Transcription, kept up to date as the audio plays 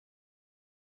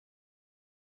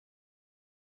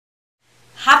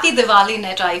Happy Diwali,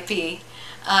 NetIP.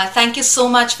 Thank you so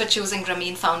much for choosing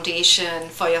Grameen Foundation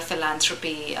for your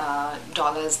philanthropy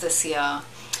dollars this year.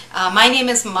 My name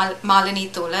is Malini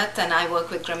Tolat and I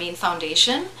work with Grameen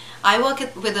Foundation. I work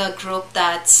with a group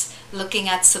that's looking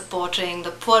at supporting the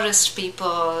poorest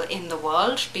people in the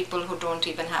world, people who don't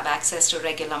even have access to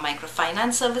regular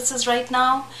microfinance services right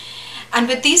now. And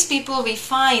with these people, we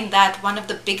find that one of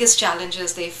the biggest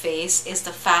challenges they face is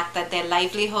the fact that their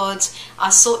livelihoods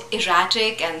are so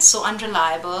erratic and so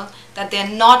unreliable that they're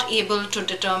not able to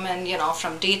determine,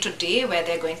 from day to day where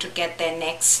they're going to get their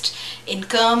next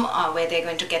income or where they're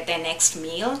going to get their next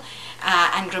meal.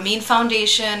 And Grameen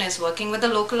Foundation is working with a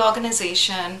local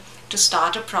organization to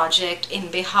start a project in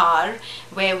Bihar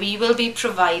where we will be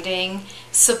providing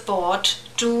support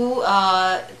to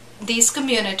these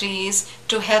communities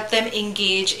to help them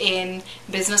engage in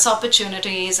business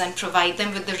opportunities and provide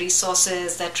them with the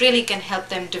resources that really can help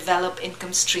them develop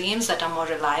income streams that are more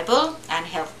reliable and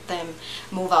help them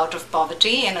move out of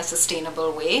poverty in a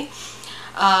sustainable way.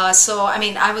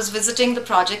 I was visiting the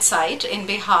project site in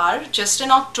Bihar just in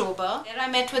October. There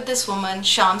I met with this woman,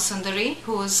 Sham Sundari,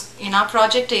 who's in our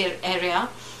project area.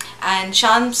 And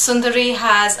Sham Sundari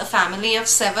has a family of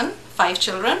 5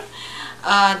 children.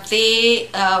 They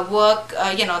work,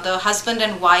 the husband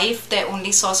and wife, their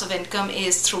only source of income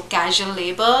is through casual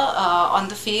labor on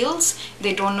the fields.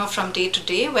 They don't know from day to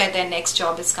day where their next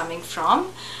job is coming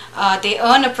from. They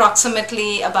earn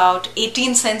approximately about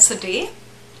 18 cents a day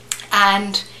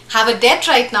and have a debt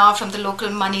right now from the local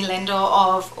money lender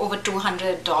of over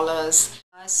 $200.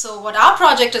 So what our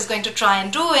project is going to try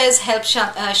and do is help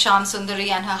Sham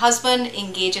Sundari and her husband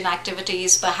engage in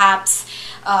activities, perhaps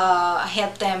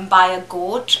help them buy a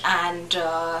goat and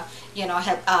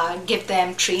give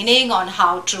them training on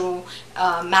how to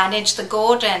manage the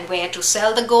goat and where to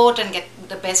sell the goat and get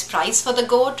the best price for the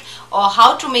goat, or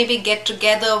how to maybe get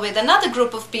together with another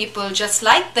group of people just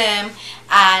like them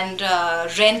and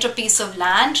rent a piece of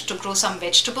land to grow some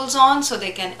vegetables on so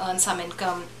they can earn some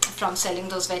income from selling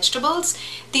those vegetables.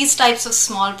 These types of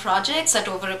small projects that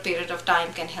over a period of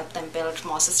time can help them build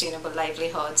more sustainable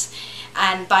livelihoods.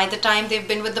 And by the time they've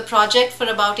been with the project for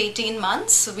about 18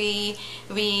 months, we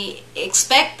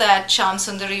expect that Sham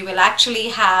Sundari will actually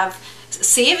have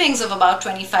savings of about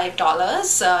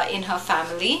 $25 in her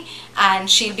family,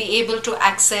 and she'll be able to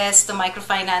access the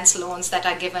microfinance loans that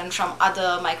are given from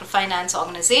other microfinance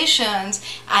organizations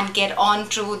and get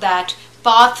onto that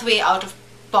pathway out of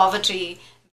poverty.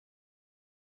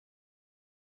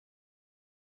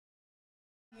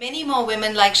 Many more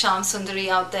women like Sham Sundari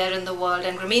out there in the world,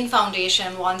 and Grameen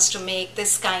Foundation wants to make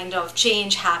this kind of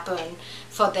change happen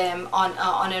for them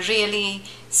on a really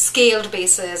scaled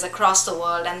basis across the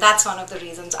world. And that's one of the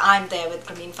reasons I'm there with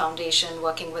Grameen Foundation,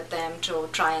 working with them to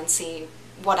try and see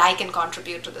what I can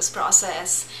contribute to this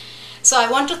process. So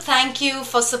I want to thank you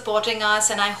for supporting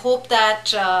us, and I hope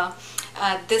that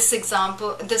this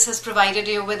has provided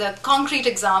you with a concrete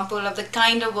example of the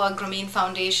kind of work Grameen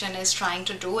Foundation is trying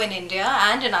to do in India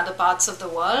and in other parts of the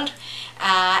world.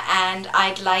 And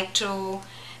I'd like to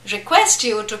request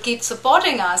you to keep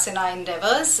supporting us in our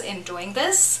endeavors in doing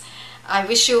this. I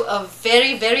wish you a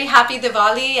very, very happy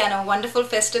Diwali and a wonderful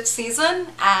festive season,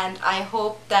 and I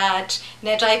hope that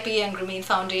NetIP and Grameen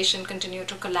Foundation continue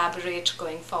to collaborate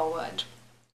going forward.